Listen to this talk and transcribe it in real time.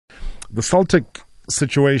The Celtic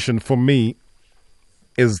situation for me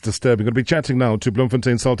is disturbing. We're going to be chatting now to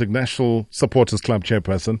Bloemfontein Celtic National Supporters Club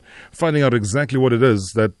chairperson, finding out exactly what it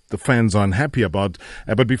is that the fans are unhappy about.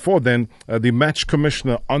 But before then, the match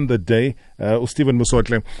commissioner on the day, Stephen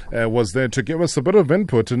Musotle, was there to give us a bit of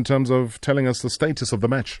input in terms of telling us the status of the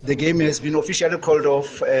match. The game has been officially called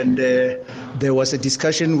off, and there was a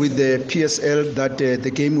discussion with the PSL that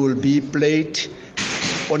the game will be played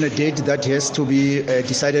on a date that has to be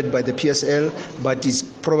decided by the PSL, but is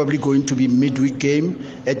probably going to be midweek game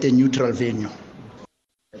at the neutral venue.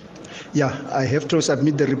 Yeah, I have to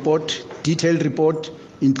submit the report, detailed report,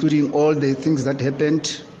 including all the things that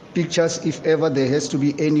happened, pictures, if ever there has to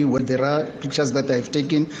be any, where there are pictures that I have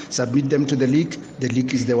taken, submit them to the league. The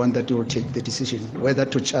league is the one that will take the decision, whether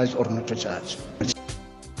to charge or not to charge.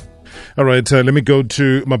 All right, let me go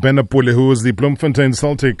to Mabena Pule, who is the Bloemfontein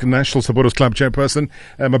Celtic National Supporters Club chairperson.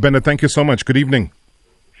 Mabena, thank you so much. Good evening.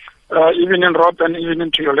 Evening, Rob, and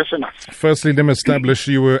evening to your listeners. Firstly, let me establish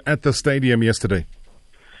you were at the stadium yesterday.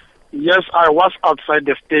 Yes, I was outside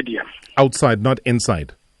the stadium. Outside, not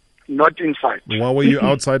inside? Not inside. Why were you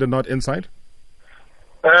outside and not inside?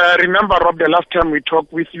 Remember, Rob, the last time we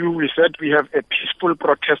talked with you, we said we have a peaceful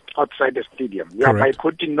protest outside the stadium. We are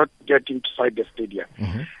boycotting not getting inside the stadium.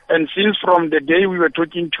 Mm-hmm. And since from the day we were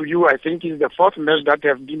talking to you, I think it's the fourth match that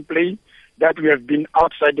have been played, that we have been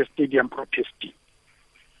outside the stadium protesting.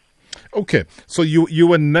 Okay, so you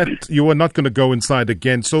were not going to go inside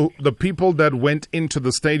again. So the people that went into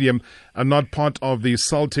the stadium are not part of the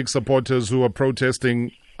Celtic supporters who are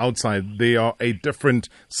protesting outside. They are a different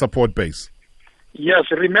support base. Yes,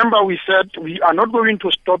 remember we said we are not going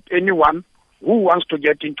to stop anyone who wants to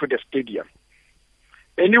get into the stadium.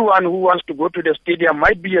 Anyone who wants to go to the stadium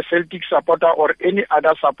might be a Celtic supporter or any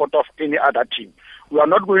other supporter of any other team. We are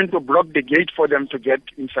not going to block the gate for them to get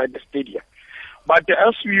inside the stadium. But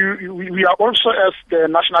as we are also, as the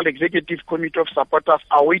National Executive Committee of Supporters,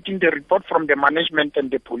 awaiting the report from the management and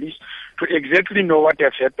the police to exactly know what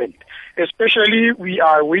has happened. Especially, we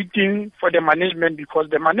are waiting for the management because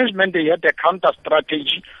the management, they had a counter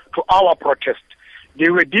strategy to our protest. They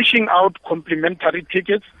were dishing out complimentary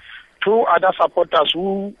tickets to other supporters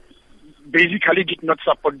who basically did not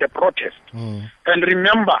support the protest. And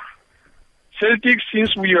remember, Celtic,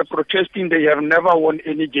 since we were protesting, they have never won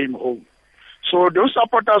any game home. So those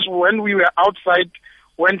supporters, when we were outside,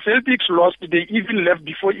 when Celtics lost, they even left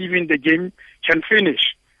before even the game can finish.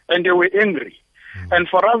 And they were angry. And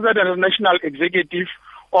for us, that as national executive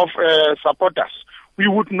of supporters, we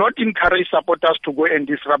would not encourage supporters to go and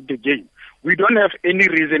disrupt the game. We don't have any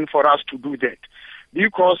reason for us to do that.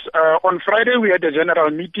 Because on Friday, we had a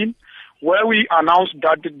general meeting where we announced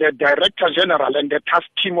that the Director General and the task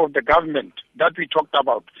team of the government that we talked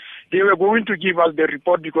about, they were going to give us the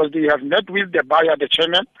report because they have met with the buyer, the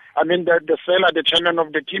chairman, the seller, the chairman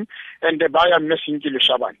of the team, and the buyer, Messinkile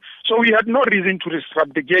Shaban. So we had no reason to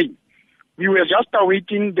disrupt the game. We were just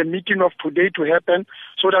awaiting the meeting of today to happen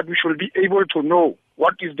so that we should be able to know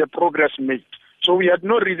what is the progress made. So we had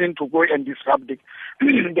no reason to go and disrupt the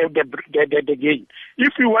game.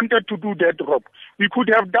 If we wanted to do that, Rob, we could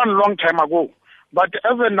have done long time ago. But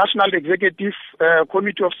as a National Executive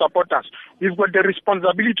Committee of Supporters, we've got the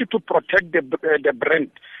responsibility to protect the brand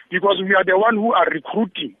because we are the one who are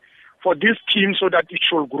recruiting for this team so that it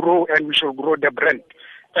should grow and we should grow the brand.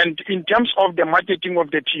 And in terms of the marketing of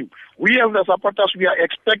the team, we as the supporters, we are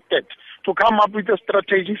expected to come up with the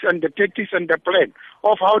strategies and the tactics and the plan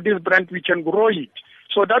of how this brand we can grow it.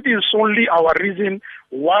 So that is only our reason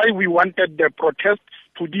why we wanted the protest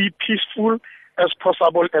to be peaceful as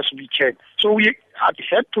possible as we can. So we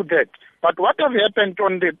adhered to that. But what has happened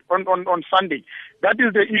on Sunday, that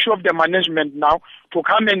is the issue of the management now to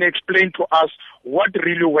come and explain to us what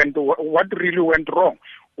really went wrong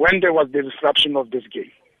when there was the disruption of this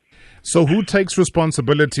game. So who takes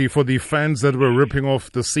responsibility for the fans that were ripping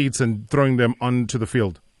off the seats and throwing them onto the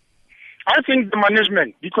field? I think the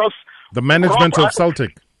management, because... The management of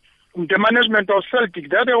Celtic? The management of Celtic,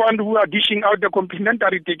 they're the ones who are dishing out the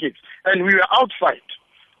complimentary tickets, and we were outside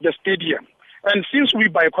the stadium. And since we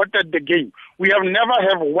boycotted the game, we have never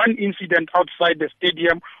had one incident outside the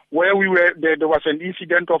stadium where there was an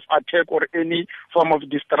incident of attack or any form of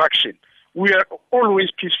distraction. We are always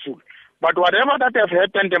peaceful. But whatever that have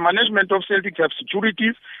happened, the management of Celtic have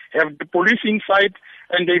securities, have the police inside,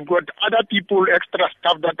 and they've got other people, extra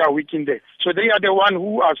staff that are working there. So they are the one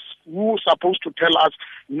who are supposed to tell us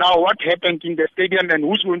now what happened in the stadium and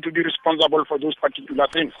who's going to be responsible for those particular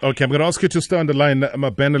things. Okay, I'm going to ask you to stay on the line,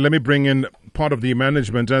 Mabena. Let me bring in part of the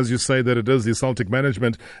management, as you say that it is the Celtic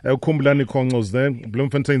management. Khumbulani Konco is there,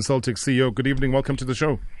 Bloemfontein Celtic CEO. Good evening, welcome to the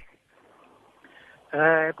show.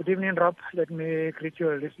 Good evening, Rob. Let me greet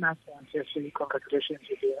your listeners and say congratulations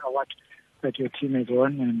with the award that your team has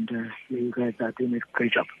won, and you guys are doing a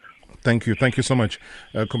great job. Thank you. Thank you so much,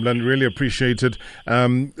 Khumbulani. Really appreciate it.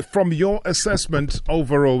 From your assessment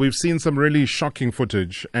overall, we've seen some really shocking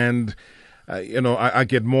footage, and I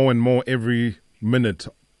get more and more every minute.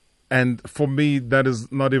 And for me, that is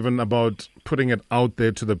not even about putting it out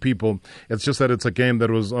there to the people. It's just that it's a game that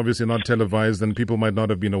was obviously not televised and people might not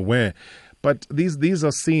have been aware. But these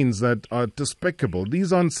are scenes that are despicable.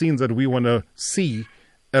 These aren't scenes that we want to see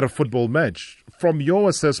at a football match. From your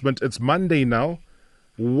assessment, it's Monday now.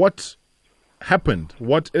 What happened?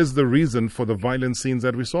 What is the reason for the violent scenes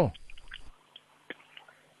that we saw?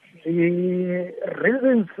 The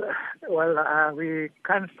reasons, we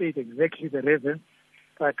can't state exactly the reason.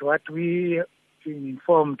 But what we been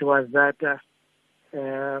informed was that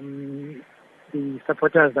the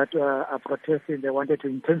supporters that are protesting, they wanted to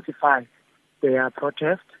intensify their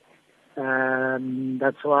protest.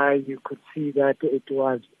 That's why you could see that it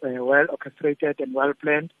was well orchestrated and well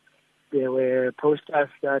planned. There were posters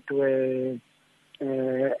that were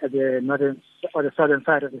at the northern or the southern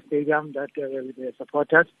side of the stadium that were with the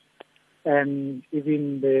supporters, and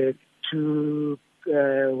even the two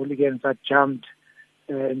hooligans that jumped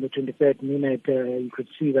in the 23rd minute, you could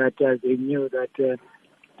see that they knew that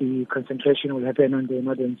the concentration will happen on the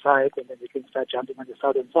northern side, and then they can start jumping on the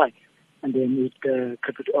southern side, and then it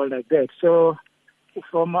kept it all like that. So,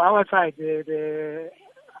 from our side, the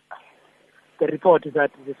report is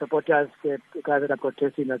that the supporters, the guys that are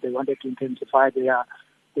protesting, that they wanted to intensify their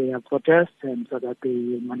protest, and so that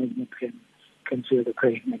the management can feel the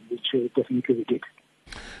pain, which definitely we did.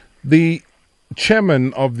 The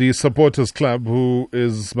chairman of the supporters club, who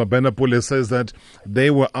is Mabena Pule, says that they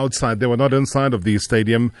were outside, they were not inside of the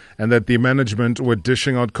stadium, and that the management were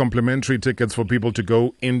dishing out complimentary tickets for people to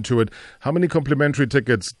go into it. How many complimentary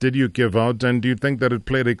tickets did you give out, and do you think that it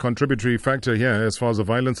played a contributory factor here as far as the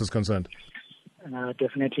violence is concerned?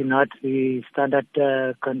 Definitely not. The standard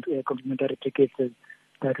complimentary tickets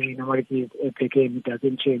that we normally give every game, it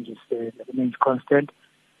doesn't change. It remains constant.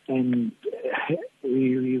 And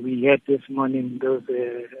we had this morning those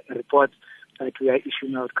reports that we are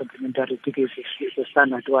issuing out complimentary tickets. It's a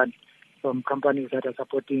standard one from companies that are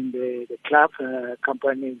supporting the club,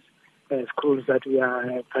 companies, schools that we are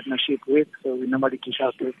in partnership with. So we normally dish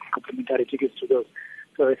out the complimentary tickets to those.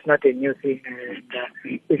 So it's not a new thing. And,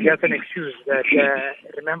 it's just an excuse that,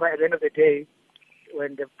 remember, at the end of the day,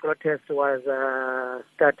 when the protest was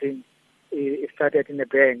starting, it started in a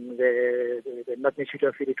bang. The magnitude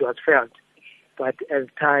of it was felt. But as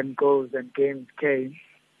time goes and games came,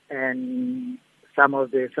 and some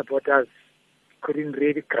of the supporters couldn't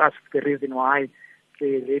really grasp the reason why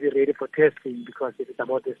they really protesting, because it is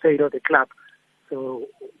about the state of the club. So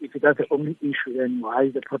if that's the only issue, then why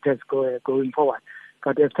is the protest going forward?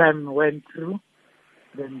 But as time went through,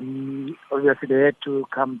 then obviously they had to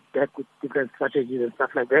come back with different strategies and stuff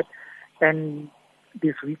like that. And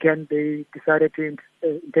this weekend they decided to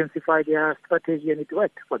intensify their strategy, and it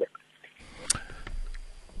worked for them.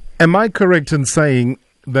 Am I correct in saying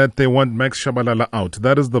that they want Max Shabalala out?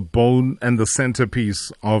 That is the bone and the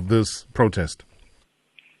centerpiece of this protest.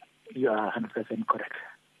 You are 100% correct.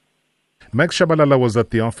 Max Shabalala was at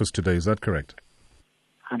the office today, is that correct?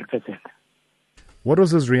 100%. What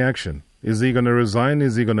was his reaction? Is he going to resign?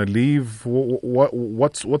 Is he going to leave?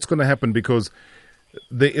 What's going to happen? Because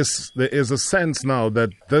there is a sense now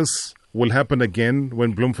that this will happen again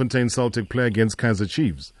when Bloemfontein Celtic play against Kaizer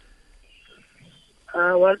Chiefs.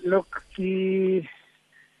 Well, look, the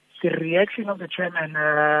reaction of the chairman,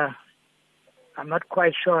 I'm not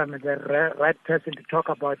quite sure I'm the right person to talk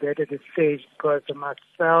about that at this stage, because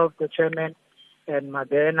myself, the chairman, and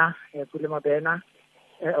Mabena, Pule Mabena,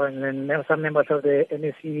 and then some members of the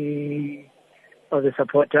NSC, of the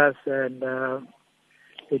supporters, and the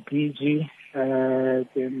DG,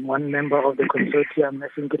 one member of the consortium,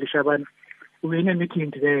 Sinkiri Shaban, we were in a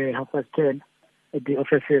meeting today, 10:30, at the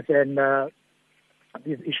offices, and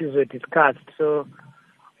these issues were discussed. So,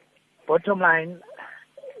 bottom line,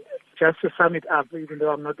 just to sum it up, even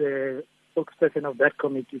though I'm not the spokesperson of that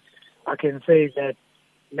committee, I can say that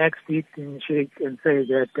next week initiate and say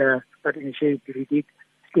that he did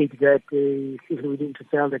state that he's willing to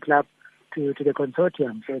sell the club to the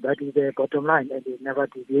consortium. So that is the bottom line, and he never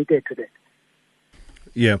deviated to that.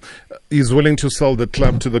 Yeah, he's willing to sell the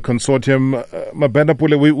club to the consortium. Mabena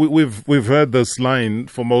Pule, we've heard this line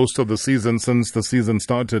for most of the season, since the season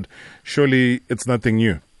started. Surely it's nothing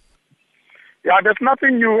new. Yeah, there's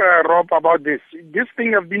nothing new, Rob, about this. This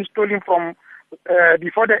thing has been stolen from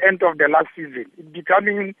before the end of the last season. It's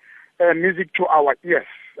becoming music to our ears.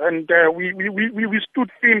 and we stood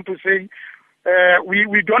firm to say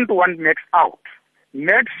we don't want Max out.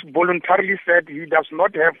 Max voluntarily said he does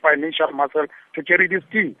not have financial muscle to carry this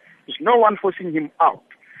team. There's no one forcing him out.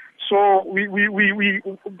 So we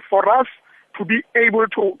for us to be able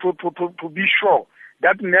to be sure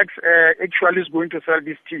that Max actually is going to sell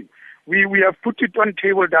this team, we have put it on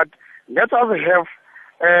table that let us have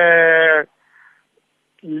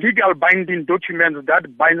legal binding documents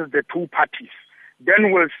that binds the two parties.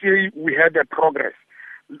 Then we'll see we had a progress.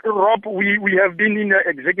 Rob, we have been in the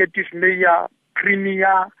executive mayor,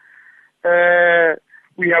 premier,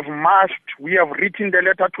 we have marched, we have written the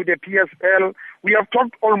letter to the PSL, we have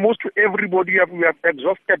talked almost to everybody, we have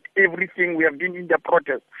exhausted everything, we have been in the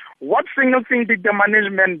protest. What single thing did the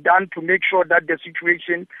management done to make sure that the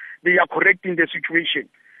situation, they are correcting the situation?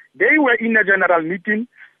 They were in a general meeting,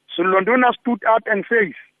 so Londona stood up and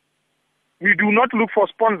says, we do not look for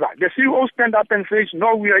sponsors. The CEO stand up and says,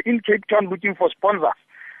 no, we are in Cape Town looking for sponsors.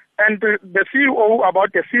 And the CEO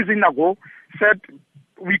about a season ago said,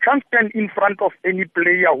 we can't stand in front of any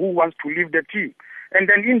player who wants to leave the team. And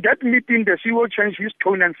then in that meeting, the CEO changed his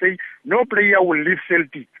tone and said, no player will leave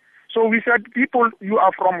Celtic. So we said, people, you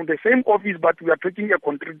are from the same office, but we are taking a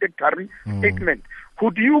contradictory statement.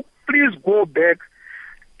 Could you please go back,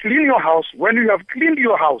 clean your house? When you have cleaned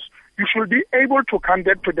your house, you should be able to come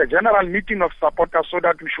back to the general meeting of supporters so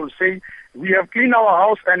that we should say, we have cleaned our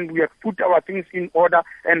house and we have put our things in order,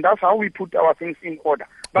 and that's how we put our things in order.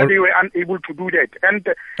 But they were unable to do that. And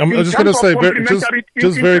I'm just going to say,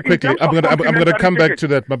 just very quickly, I'm going to come back to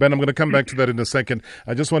that, Mabena. I'm going to come back to that in a second.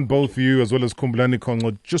 I just want both you as well as Khumbulani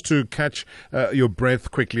Konco just to catch your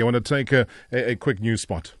breath quickly. I want to take a quick news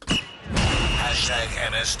spot.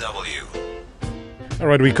 #MSW. All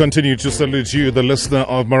right, we continue to salute you, the listener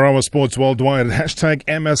of Marawa Sports Worldwide.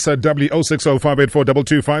 #MSW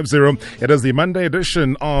 0605842250. It is the Monday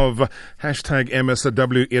edition of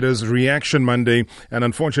 #MSW. It is Reaction Monday, and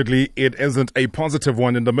unfortunately, it isn't a positive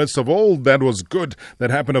one in the midst of all that was good that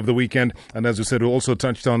happened over the weekend. And as you said, we also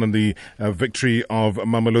touched on the victory of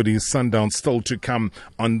Mamelodi Sundowns still to come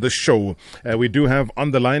on the show. We do have on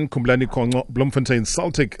the line Khumbulani Konco, Bloemfontein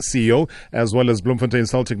Celtic CEO, as well as Bloemfontein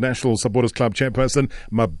Celtic National Supporters Club Chairperson,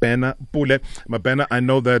 Mabena Pule. Mabena, I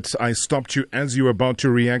know that I stopped you as you were about to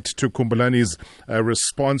react to Khumbulani's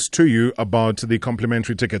response to you about the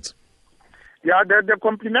complimentary tickets. Yeah, the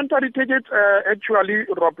complimentary tickets, actually,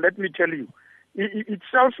 Rob, let me tell you, it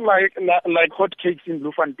sells like hotcakes in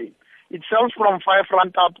Bloemfontein. It sells from 5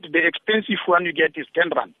 rand up. The expensive one you get is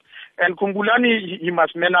 10 rand. And Khumbulani, he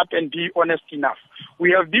must man up and be honest enough.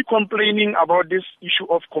 We have been complaining about this issue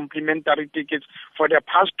of complimentary tickets for the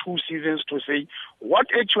past 2 seasons to say what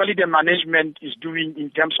actually the management is doing in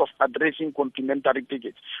terms of addressing complimentary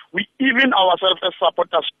tickets. We even ourselves as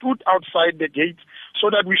supporters stood outside the gate so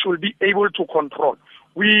that we should be able to control.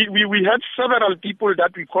 We had several people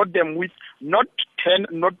that we caught them with not 10,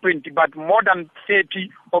 not 20, but more than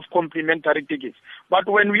 30 of complimentary tickets. But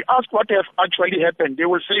when we ask what has actually happened, they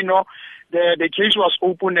will say, no, the case was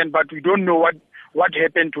open, but we don't know what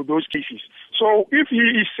happened to those cases. So if he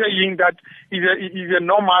is saying that is a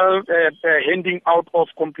normal handing out of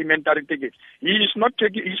complimentary tickets, he is not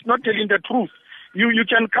telling the truth. You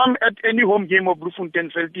can come at any home game of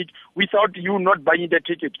Bloemfontein Celtic without you not buying the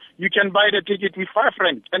ticket. You can buy the ticket with 5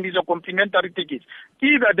 friends, and it's a complimentary ticket.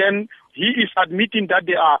 Either then he is admitting that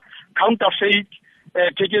they are counterfeit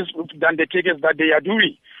tickets than the tickets that they are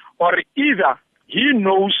doing, or either he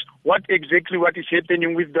knows what is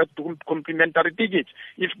happening with the complimentary tickets.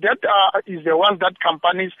 If that is the one that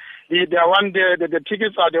companies, the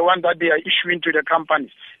tickets are the one that they are issuing to the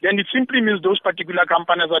companies, then it simply means those particular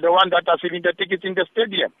companies are the one that are selling the tickets in the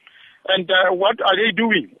stadium. And what are they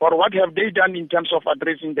doing, or what have they done in terms of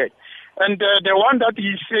addressing that? And the one that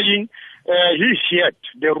he's saying, he heard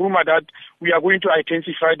the rumor that we are going to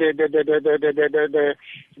intensify the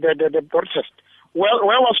protest. Well,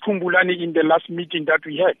 where was Khumbulani in the last meeting that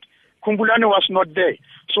we had? Khumbulani was not there.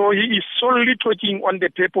 So he is solely talking on the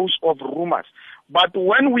purpose of rumors. But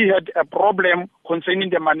when we had a problem concerning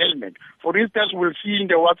the management, for instance, we'll see in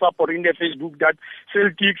the WhatsApp or in the Facebook that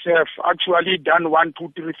Celtics have actually done 1,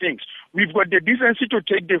 2, 3 things. We've got the decency to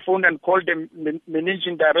take the phone and call the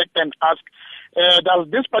managing director and ask, does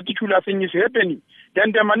this particular thing is happening?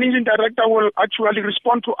 Then the managing director will actually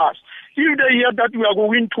respond to us. If they hear that we are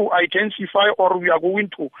going to intensify or we are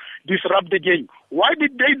going to disrupt the game, why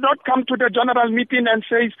did they not come to the general meeting and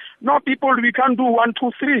say, no, people, we can't do 1,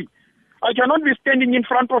 2, 3? I cannot be standing in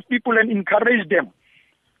front of people and encourage them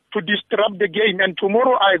to disrupt the game. And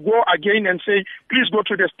tomorrow I go again and say, please go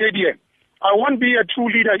to the stadium. I won't be a true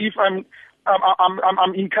leader if I'm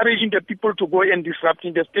I'm encouraging the people to go and disrupt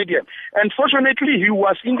in the stadium. And fortunately, he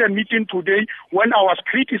was in the meeting today when I was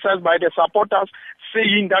criticized by the supporters,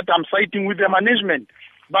 saying that I'm siding with the management.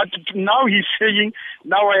 But now he's saying,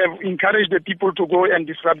 now I have encouraged the people to go and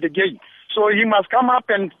disrupt the game. So he must come up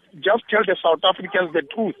and just tell the South Africans the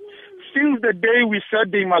truth. Since the day we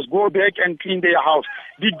said they must go back and clean their house,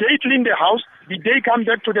 did they clean the house? Did they come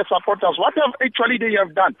back to the supporters? What have actually they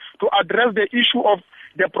have done to address the issue of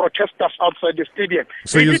the protesters outside the stadium?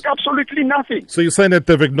 So they did absolutely nothing. So you're saying that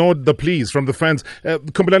they've ignored the pleas from the fans.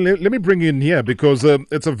 Khumbulani, let me bring you in here because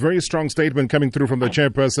it's a very strong statement coming through from the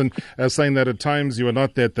chairperson saying that at times you were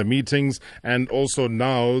not there at the meetings, and also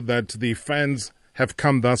now that the fans have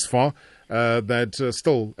come thus far, that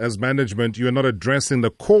still, as management, you are not addressing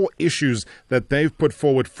the core issues that they've put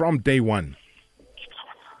forward from day one.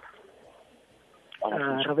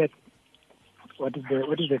 Robert, what is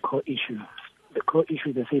the core issue? The core issue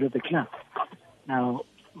is the sale of the club. Now,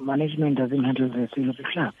 management doesn't handle the sale of the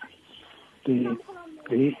club.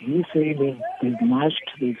 He say they've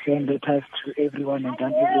marched, they sent letters to everyone and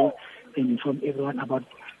done everyone and informed everyone about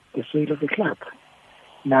the sale of the club.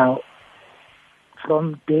 Now,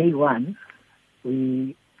 from day one,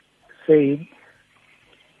 we say,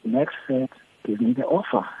 next said, give me the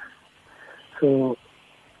offer. So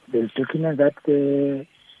there's document that the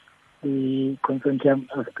consortium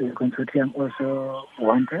also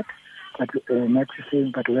wanted, but next is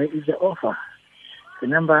saying, but where is the offer?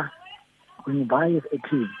 Remember, when you buy a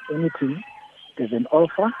team, any team, there's an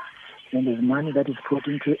offer, and there's money that is put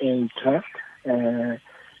into a trust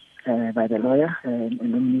by the lawyer and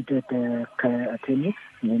nominated attorneys,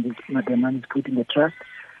 and then the money is put in the trust.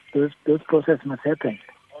 Those processes must happen.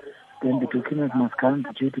 Then the documents must come,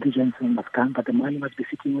 the due diligence must come, but the money must be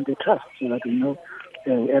sitting in the trust so that we know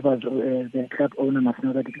whoever the club owner must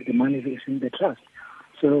know that the money is in the trust.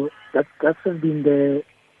 So that has been the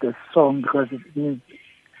song, because it means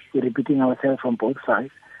we're repeating ourselves from both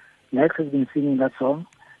sides. Lex has been singing that song.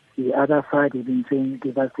 The other side has been saying,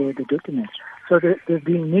 give us the documents. So there's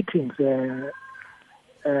been meetings to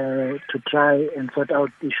try and sort out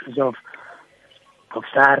issues of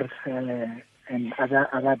SARS and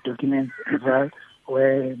other documents as well,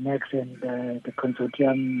 where Nex and the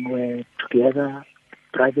consortium were together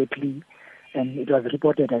privately, and it was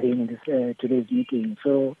reported again in this today's meeting.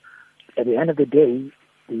 So at the end of the day,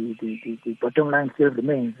 the bottom line still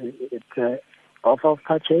remains. It's offer of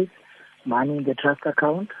purchase, money in the trust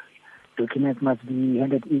account. Documents must be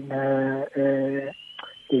handed in.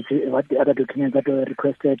 What the other documents that were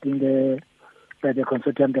requested by the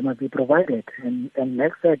consortium, they must be provided. And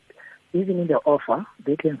Next said, even in the offer,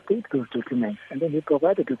 they can state those documents, and then they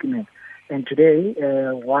provide the documents. And today,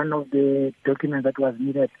 one of the documents that was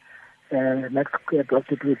needed, Next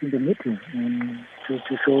brought it within the meeting to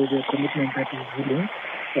show the commitment that is willing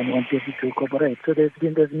and wanted to cooperate. So there's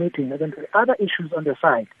been this meeting. And then there are other issues on the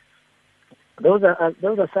side. Those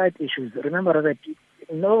are side issues. Remember that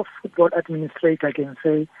no football administrator can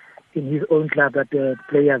say in his own club that the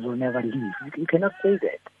players will never leave. You cannot say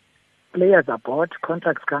that. Players are bought,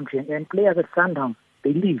 contracts come to an end, players at Sundown,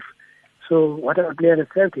 they leave. So what are the players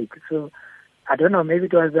at Celtic? So I don't know, maybe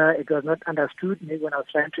it was not understood, maybe when I was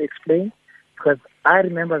trying to explain, because I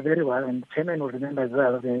remember very well, and the chairman will remember as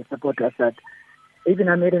well, the supporters, that even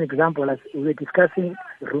I made an example as we were discussing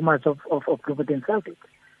rumors of Bloemfontein Celtic,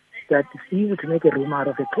 that it's easy to make a rumor out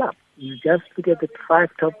of a club. You just look at the 5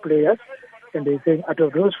 top players, and they're saying out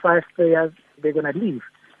of those 5 players, they're going to leave.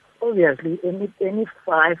 Obviously, any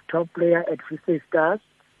 5 top player at Free Stars,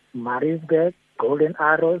 Maritzburg, Golden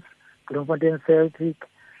Arrows, Bloemfontein Celtic,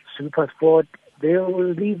 SuperSport, they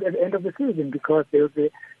will leave at the end of the season because there's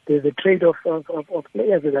a trade of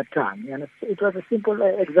players at that time. And it was a simple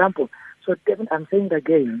example. So I'm saying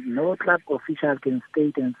again, no club official can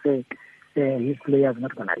state and say his players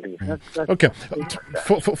not going to leave. That's okay.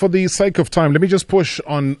 For the sake of time, let me just push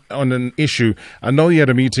on an issue. I know you had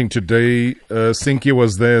a meeting today. Sinki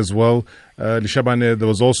was there as well. Lishabane, there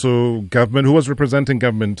was also government. Who was representing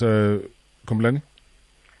government, Khumbulani?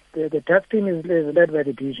 The task team is led by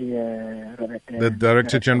the DG, Robert. The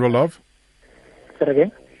Director General of? Say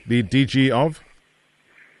again? The DG of?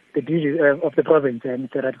 The DG of the province,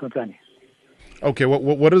 Mr. Radkonsani. Okay,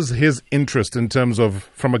 what is his interest in terms of,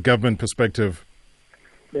 from a government perspective?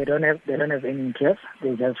 They don't have any interest.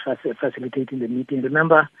 They're just facilitating the meeting.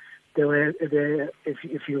 Remember,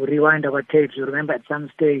 if you rewind our tapes, you remember at some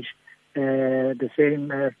stage the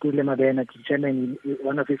same Pule Mabena, chairman, in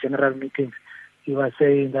one of his general meetings, he was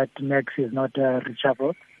saying that Nex is not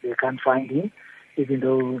reachable. They can't find him, even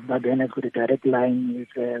though Mabena has got a direct line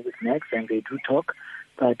with Nex, and they do talk.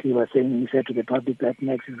 but he said to the public that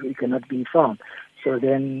Max cannot be found. So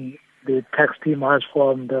then the tax team was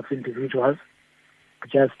formed of individuals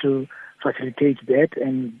just to facilitate that,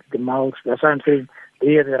 and the mouths. That's why I'm saying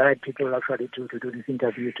they are the right people actually to do this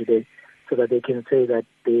interview today, so that they can say that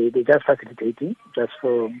they're just facilitating just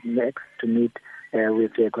for Max to meet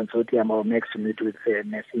with the consortium, or Max to meet with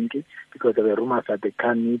Messinki, because there were rumors that they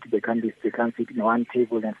can't meet, they can't sit in one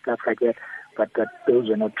table and stuff like that. But those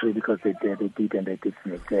were not true, because they did and they did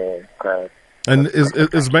meet. And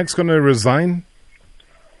is Max going to resign?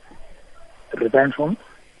 Resign from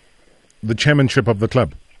the chairmanship of the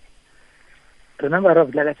club? Remember,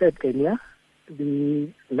 Rob, like I said earlier,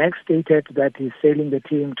 the Max stated that he's selling the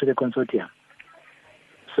team to the consortium.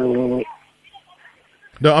 So,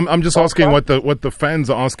 no, I'm just asking what the fans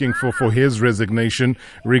are asking for his resignation,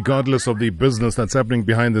 regardless of the business that's happening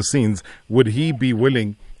behind the scenes. Would he be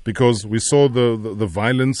willing? Because we saw the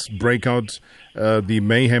violence break out, the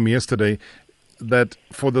mayhem yesterday. That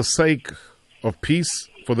for the sake of peace,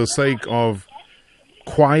 for the sake of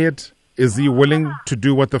quiet, is he willing to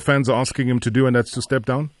do what the fans are asking him to do, and that's to step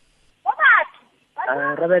down?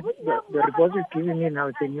 Robert, the report is giving me now,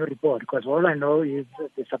 it's a new report, because all I know is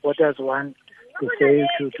the supporters want the sale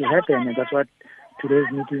to happen, and that's what today's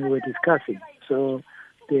meeting we're discussing. So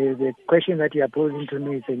the question that you are posing to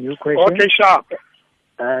me is a new question. Okay, sharp.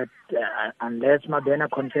 Unless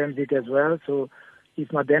Mabena confirms it as well. So if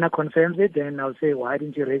Mabena confirms it, then I'll say, why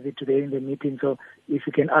didn't you raise it today in the meeting? So if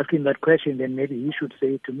you can ask him that question, then maybe he should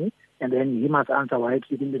say it to me, and then he must answer why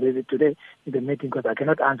he didn't raise it today in the meeting, because I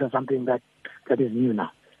cannot answer something that is new now.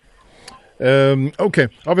 Okay.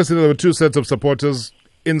 Obviously, there were two sets of supporters,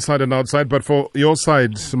 inside and outside, but for your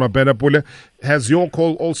side, Mabena, Pule, has your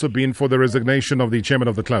call also been for the resignation of the chairman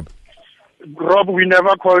of the club? Rob, we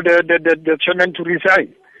never called the chairman to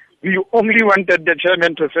resign. We only wanted the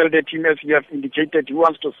chairman to sell the team, as he has indicated he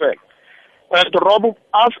wants to sell. Rob,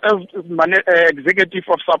 us as executive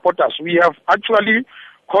of supporters, we have actually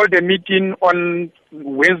called a meeting on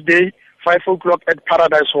Wednesday, 5 o'clock at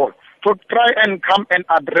Paradise Hall, to try and come and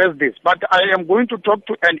address this. But I am going to talk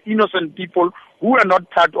to an innocent people who are not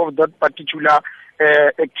part of that particular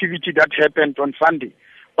activity that happened on Sunday.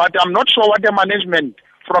 But I'm not sure what the management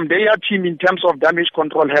from their team in terms of damage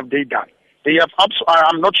control have they done. They have,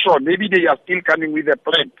 I'm not sure, maybe they are still coming with a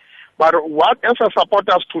plan. But what as a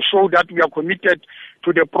supporters to show that we are committed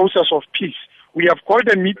to the process of peace, we have called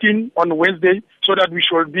a meeting on Wednesday so that we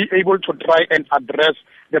should be able to try and address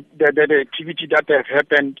the activity that has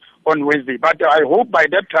happened on Wednesday. But I hope by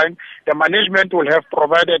that time the management will have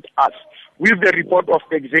provided us with the report of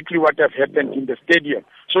exactly what has happened in the stadium,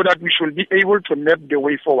 so that we should be able to map the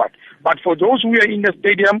way forward. But for those who are in the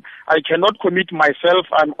stadium, I cannot commit myself,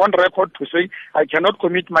 I'm on record to say, I cannot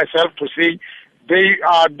commit myself to say they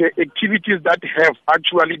are the activities that have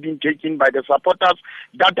actually been taken by the supporters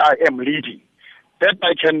that I am leading. That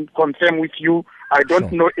I can confirm with you. I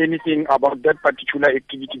don't know anything about that particular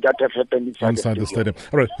activity that has happened inside the stadium.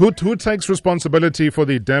 All right. Who takes responsibility for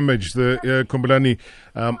the damage, the Khumbulani,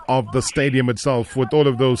 of the stadium itself, with all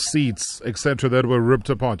of those seats, etc., that were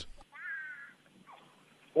ripped apart?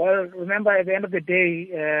 Well, remember, at the end of the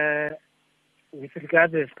day, with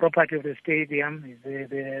regard to the property of the stadium,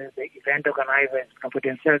 the event organizer,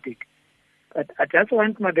 Compton Celtic. But I just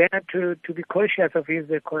want Mabena to be cautious of his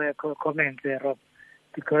comments, Rob,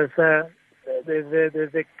 because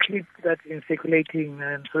there's a clip that's been circulating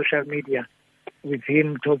on social media with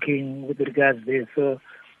him talking with regards to this. So,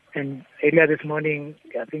 and earlier this morning,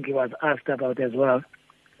 I think he was asked about as well,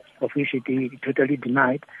 of which he totally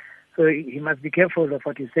denied. So he must be careful of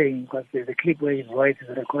what he's saying, because there's a clip where his voice is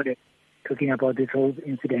recorded talking about this whole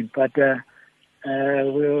incident. But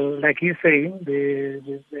we'll, like he's saying,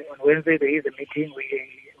 on Wednesday there is a meeting. We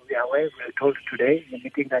are aware. We were told today in the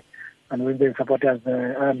meeting that on Wednesday supporters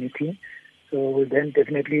are meeting. So we'll then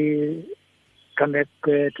definitely come back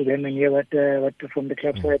to them and hear what from the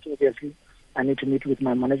club side. Obviously, I need to meet with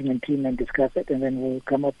my management team and discuss it, and then we'll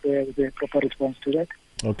come up with a proper response to that.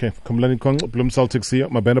 Okay. Khumbulani Konco, Bloem Celtic CEO,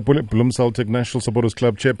 Mabena Pule, Bloem Celtic National Supporters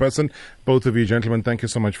Club Chairperson. Both of you gentlemen, thank you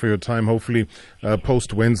so much for your time. Hopefully,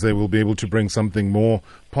 post-Wednesday, we'll be able to bring something more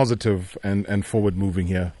positive and forward-moving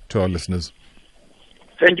here to our listeners.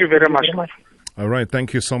 Thank you very much. All right.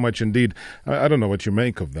 Thank you so much indeed. I don't know what you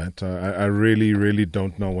make of that. I really, really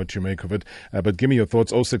don't know what you make of it. But give me your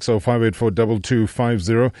thoughts.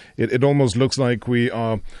 060-584-2250. It almost looks like we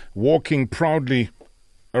are walking proudly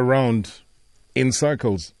around in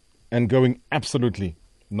circles and going absolutely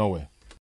nowhere.